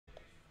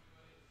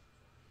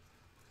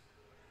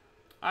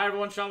Hi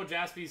everyone, Sean with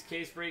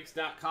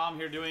JaspysCaseBreaks.com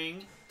here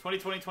doing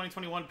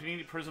 2020-2021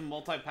 Panini Prizm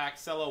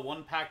Multi-Pack Cello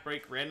 1-Pack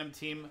Break Random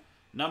Team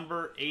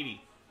number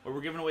 80, where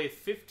we're giving away a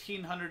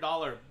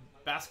 $1,500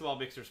 basketball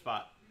mixer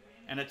spot.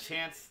 And a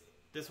chance,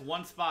 this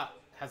one spot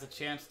has a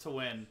chance to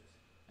win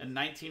a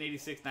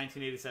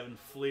 1986-1987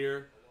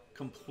 Fleer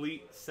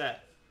complete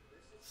set.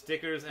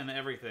 Stickers and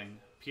everything.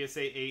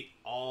 PSA 8,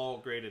 all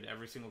graded,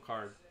 every single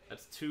card.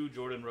 That's 2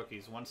 Jordan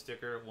rookies, 1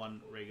 sticker,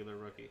 1 regular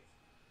rookie.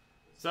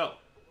 So,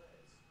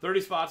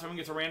 30 spots. Everyone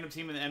gets a random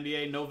team in the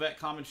NBA. No vet,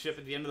 common ship.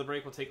 At the end of the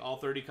break, we'll take all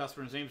 30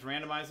 customers' names,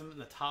 randomize them,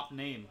 and the top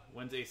name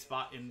wins a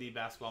spot in the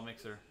basketball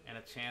mixer and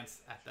a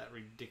chance at that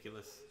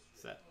ridiculous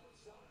set.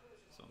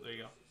 So, there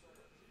you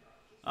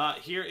go.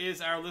 Here is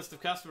our list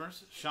of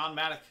customers. Sean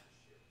Maddock,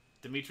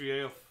 Dimitri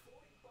Yoyof,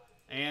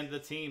 and the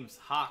teams.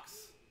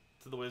 Hawks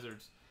to the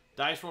Wizards.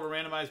 Dice roll to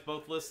randomize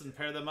both lists and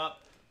pair them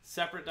up.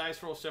 Separate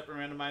dice roll, separate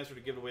randomizer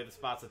to give away the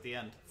spots at the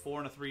end.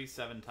 4 and a 3,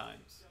 7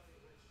 times.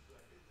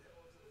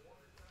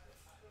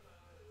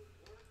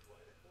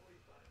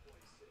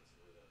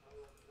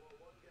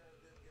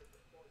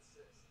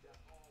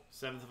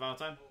 Seventh and final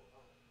time.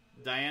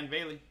 Diane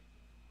Bailey.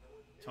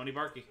 Tony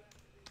Barkey.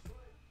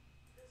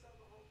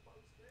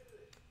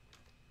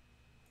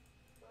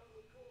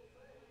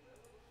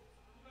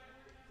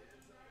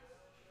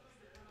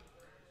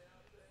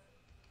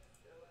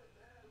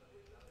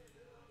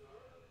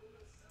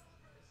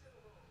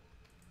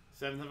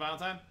 Seventh and final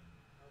time.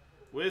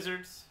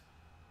 Wizards.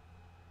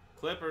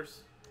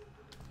 Clippers.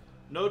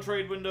 No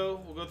trade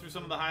window. We'll go through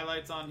some of the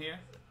highlights on here.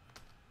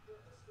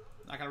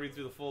 Not going to read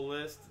through the full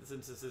list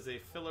since this is a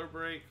filler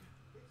break.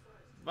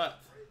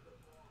 But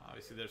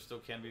obviously there still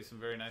can be some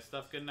very nice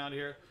stuff getting out of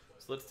here.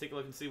 So let's take a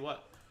look and see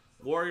what.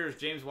 Warriors,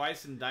 James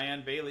Weiss and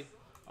Diane Bailey.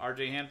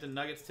 RJ Hampton,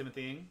 Nuggets,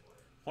 Timothy Ng.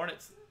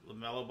 Hornets,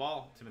 LaMelo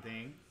Ball, Timothy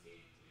Ng.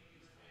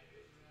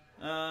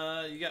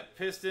 You got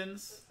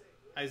Pistons,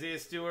 Isaiah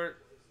Stewart,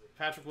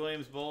 Patrick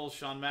Williams, Bulls,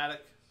 Sean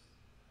Maddock.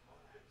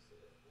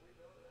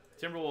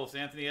 Timberwolves,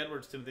 Anthony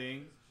Edwards, Timothy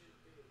Ng.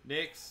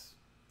 Knicks,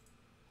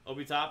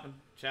 Obi Toppin,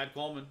 Chad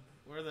Coleman.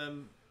 Where are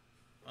them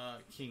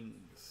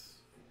Kings?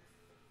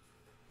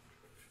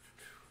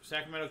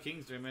 Sacramento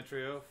Kings,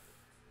 Demetrio.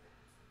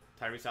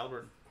 Tyrese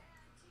Halliburton.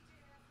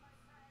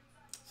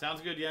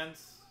 Sounds good,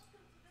 Jens.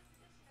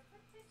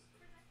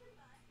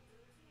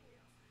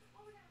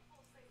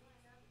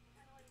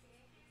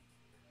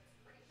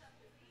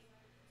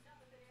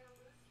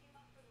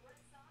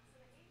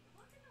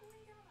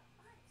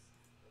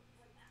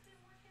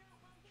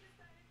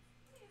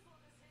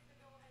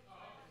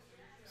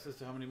 As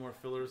to how many more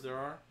fillers there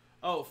are.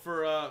 Oh,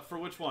 for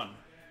which one,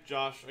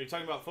 Josh? Are you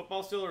talking about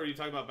football still, or are you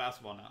talking about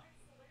basketball now?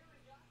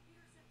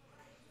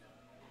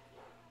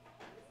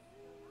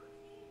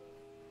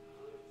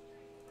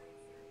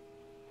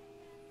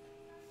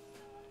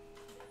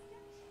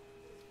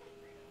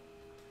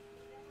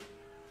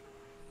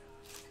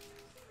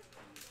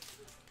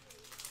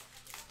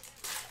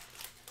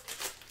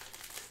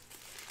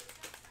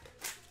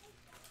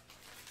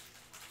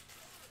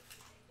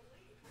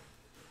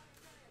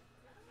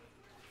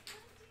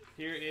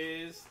 Here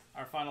is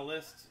our final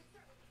list.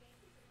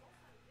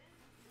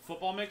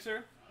 Football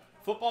mixer.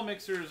 Football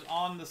mixer is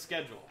on the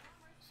schedule.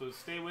 So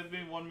stay with me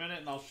 1 minute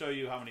and I'll show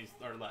you how many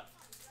are left.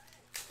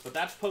 But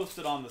that's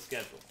posted on the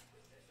schedule.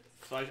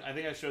 So I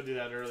think I showed you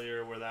that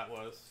earlier where that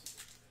was.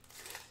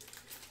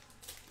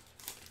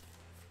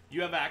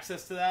 You have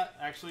access to that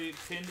actually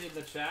pinned in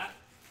the chat.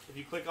 If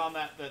you click on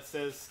that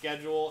says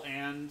schedule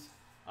and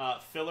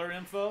filler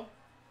info,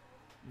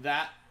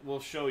 that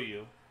will show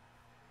you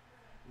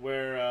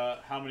where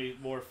how many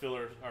more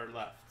fillers are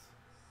left.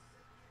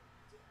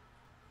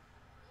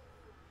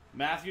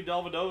 Matthew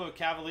Dellavedova,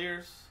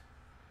 Cavaliers.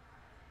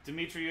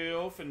 Dimitri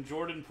Yoyof and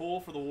Jordan Poole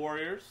for the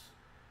Warriors.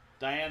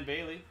 Diane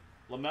Bailey.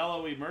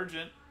 LaMelo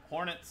Emergent,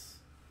 Hornets.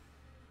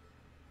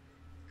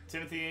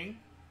 Timothy Ng.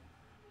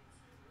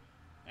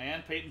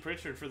 And Peyton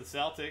Pritchard for the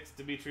Celtics.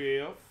 Dimitri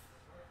Yoyof.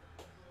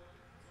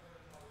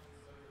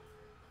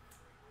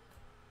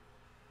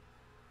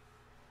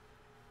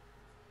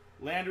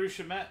 Landry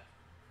Shamet,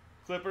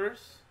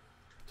 Clippers.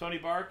 Tony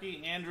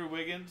Barkey, Andrew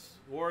Wiggins,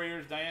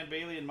 Warriors, Diane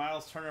Bailey, and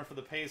Miles Turner for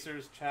the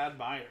Pacers, Chad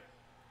Meyer.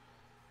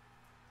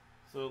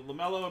 So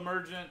LaMelo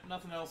Emergent,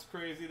 nothing else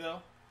crazy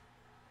though.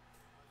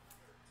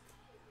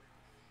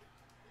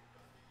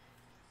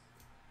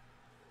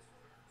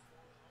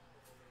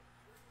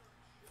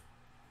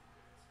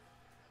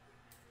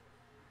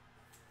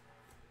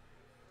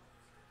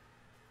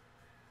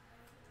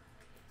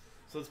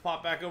 So let's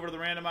pop back over to the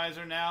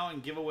randomizer now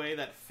and give away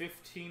that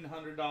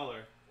 $1,500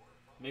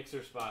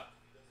 mixer spot.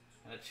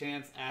 And a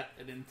chance at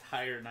an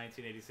entire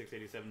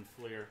 1986-87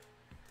 Fleer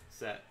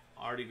set.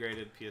 Already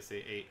graded PSA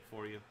 8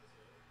 for you.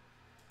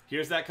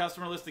 Here's that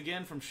customer list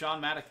again from Sean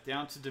Maddock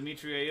down to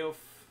Dimitri Yoyof.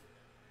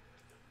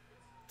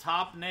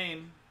 Top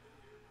name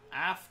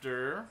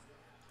after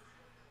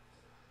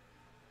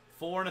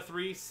 4 and a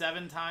 3,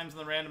 7 times in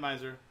the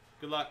randomizer.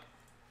 Good luck.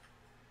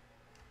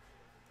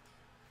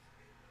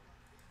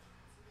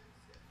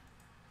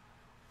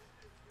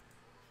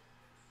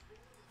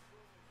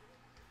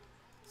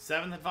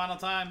 7th and final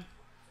time.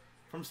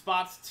 From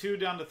spots 2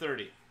 down to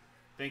 30.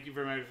 Thank you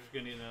very much for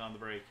getting in on the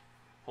break.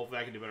 Hopefully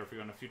I can do better for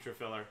you on a future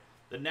filler.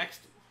 The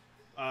next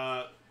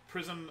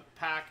Prizm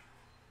pack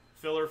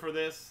filler for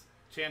this,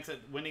 chance at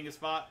winning a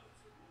spot,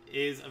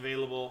 is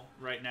available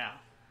right now.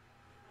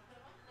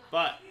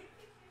 But,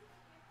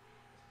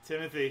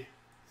 Timothy,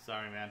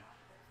 sorry man,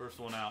 first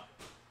one out.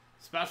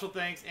 Special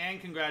thanks and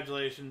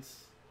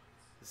congratulations,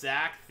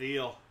 Zach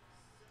Thiel.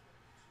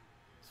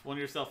 Just won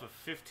yourself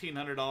a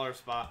 $1,500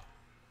 spot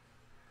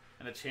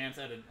and a chance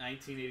at a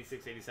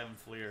 1986-87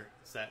 Fleer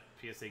set,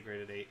 PSA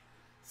graded 8.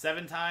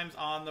 7 times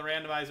on the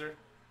randomizer,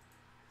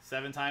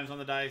 7 times on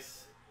the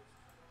dice.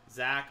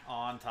 Zach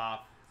on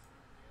top.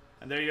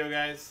 And there you go,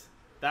 guys.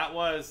 That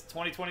was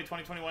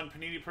 2020-2021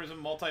 Panini Prizm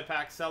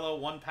Multi-Pack Cello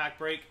 1-Pack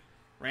Break.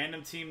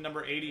 Random team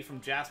number 80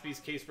 from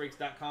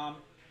JaspysCaseBreaks.com.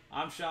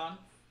 I'm Sean,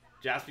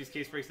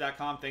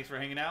 JaspysCaseBreaks.com. Thanks for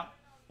hanging out.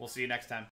 We'll see you next time.